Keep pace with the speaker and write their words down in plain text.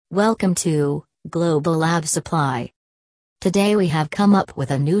Welcome to Global Lab Supply. Today we have come up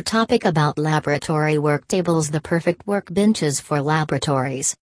with a new topic about laboratory work tables, the perfect workbenches for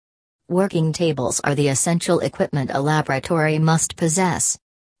laboratories. Working tables are the essential equipment a laboratory must possess.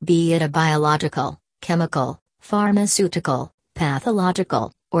 Be it a biological, chemical, pharmaceutical,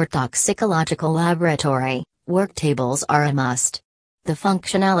 pathological, or toxicological laboratory, work tables are a must. The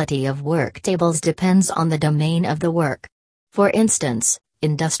functionality of work tables depends on the domain of the work. For instance,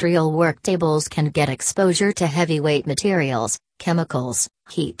 industrial work tables can get exposure to heavyweight materials, chemicals,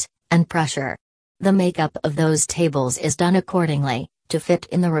 heat, and pressure. The makeup of those tables is done accordingly, to fit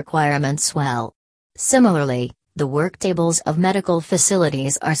in the requirements well. Similarly, the work tables of medical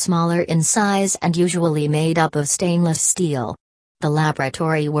facilities are smaller in size and usually made up of stainless steel. The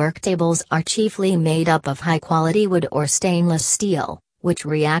laboratory work tables are chiefly made up of high-quality wood or stainless steel, which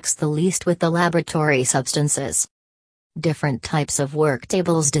reacts the least with the laboratory substances. Different types of work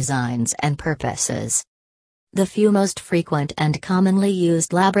tables designs and purposes. The few most frequent and commonly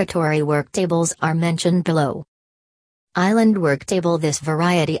used laboratory work tables are mentioned below. Island work table. This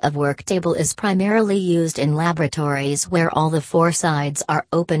variety of work table is primarily used in laboratories where all the four sides are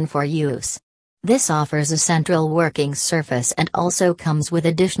open for use. This offers a central working surface and also comes with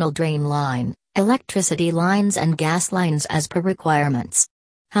additional drain line, electricity lines and gas lines as per requirements.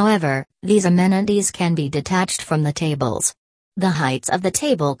 However, these amenities can be detached from the tables. The heights of the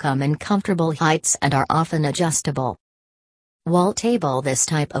table come in comfortable heights and are often adjustable. Wall table. This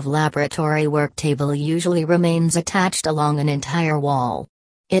type of laboratory work table usually remains attached along an entire wall.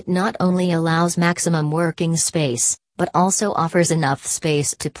 It not only allows maximum working space, but also offers enough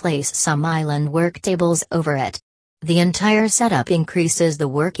space to place some island work tables over it. The entire setup increases the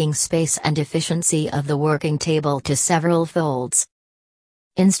working space and efficiency of the working table to several folds.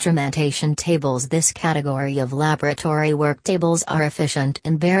 Instrumentation tables. This category of laboratory work tables are efficient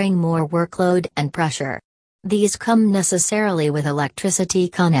in bearing more workload and pressure. These come necessarily with electricity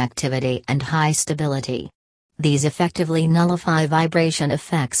connectivity and high stability. These effectively nullify vibration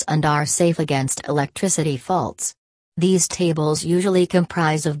effects and are safe against electricity faults. These tables usually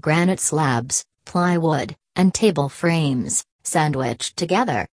comprise of granite slabs, plywood, and table frames, sandwiched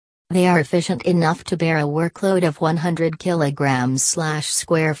together. They are efficient enough to bear a workload of 100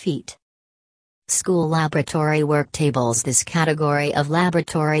 kilograms/square feet. School laboratory work tables. This category of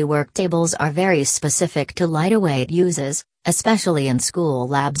laboratory work tables are very specific to lightweight uses, especially in school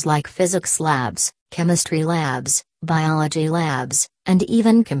labs like physics labs, chemistry labs, biology labs, and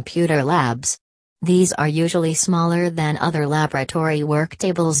even computer labs. These are usually smaller than other laboratory work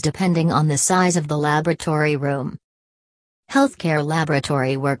tables depending on the size of the laboratory room. Healthcare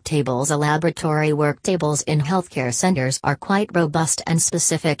laboratory work tables. Laboratory work tables in healthcare centers are quite robust and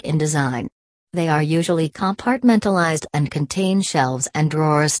specific in design. They are usually compartmentalized and contain shelves and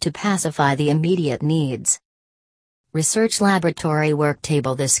drawers to pacify the immediate needs. Research laboratory work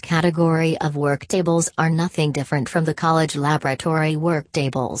table. This category of work tables are nothing different from the college laboratory work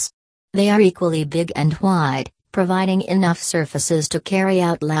tables. They are equally big and wide, providing enough surfaces to carry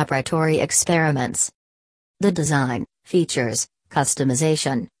out laboratory experiments. The design, features,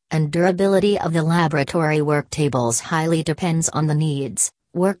 customization, and durability of the laboratory work tables highly depends on the needs,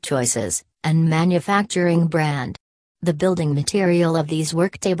 work choices, and manufacturing brand. The building material of these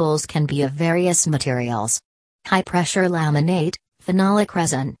work tables can be of various materials. High-pressure laminate, phenolic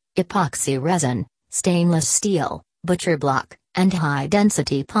resin, epoxy resin, stainless steel, butcher block, and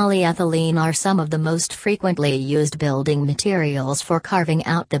high-density polyethylene are some of the most frequently used building materials for carving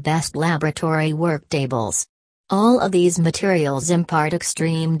out the best laboratory work tables. All of these materials impart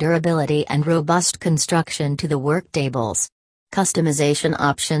extreme durability and robust construction to the work tables. Customization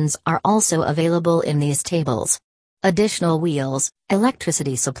options are also available in these tables. Additional wheels,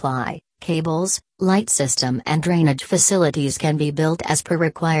 electricity supply, cables, light system and drainage facilities can be built as per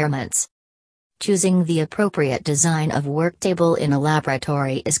requirements. Choosing the appropriate design of work table in a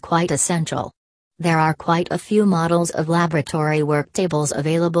laboratory is quite essential. There are quite a few models of laboratory work tables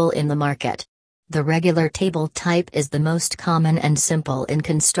available in the market. The regular table type is the most common and simple in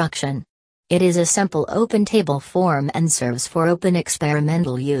construction. It is a simple open table form and serves for open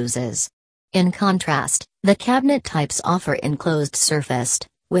experimental uses. In contrast, the cabinet types offer enclosed surfaced,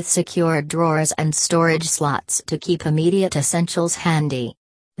 with secured drawers and storage slots to keep immediate essentials handy.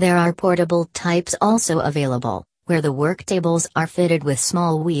 There are portable types also available, where the work tables are fitted with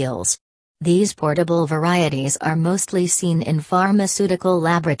small wheels. These portable varieties are mostly seen in pharmaceutical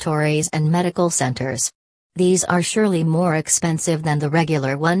laboratories and medical centers. These are surely more expensive than the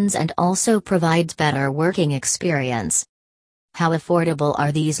regular ones and also provides better working experience. How affordable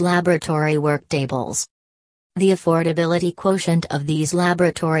are these laboratory work tables? The affordability quotient of these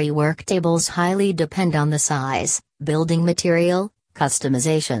laboratory work tables highly depend on the size, building material,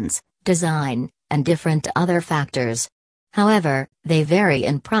 customizations, design, and different other factors. However, they vary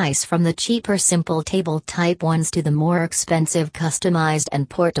in price from the cheaper simple table type ones to the more expensive customized and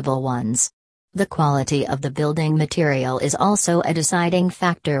portable ones. The quality of the building material is also a deciding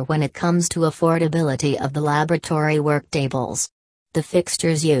factor when it comes to affordability of the laboratory work tables. The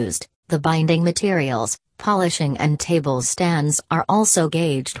fixtures used, the binding materials, polishing and table stands are also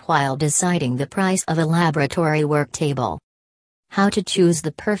gauged while deciding the price of a laboratory work table. How to choose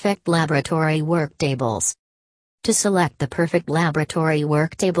the perfect laboratory work tables. To select the perfect laboratory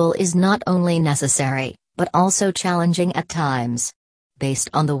work table is not only necessary, but also challenging at times. Based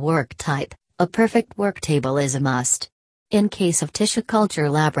on the work type, a perfect work table is a must. In case of tissue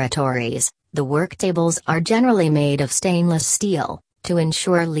culture laboratories, the work tables are generally made of stainless steel, to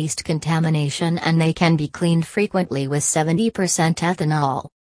ensure least contamination, and they can be cleaned frequently with 70% ethanol.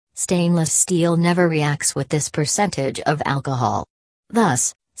 Stainless steel never reacts with this percentage of alcohol.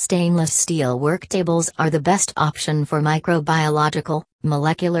 Thus, stainless steel work tables are the best option for microbiological,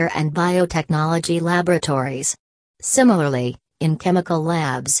 molecular and biotechnology laboratories. Similarly, in chemical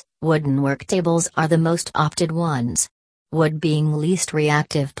labs, wooden work tables are the most opted ones. Wood being least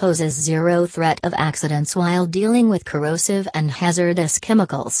reactive poses zero threat of accidents while dealing with corrosive and hazardous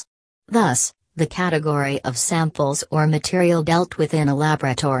chemicals. Thus, the category of samples or material dealt with in a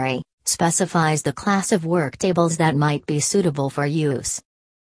laboratory specifies the class of work tables that might be suitable for use.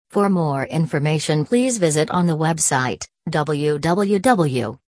 For more information, please visit on the website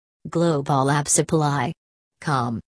www.globallabsupply.com.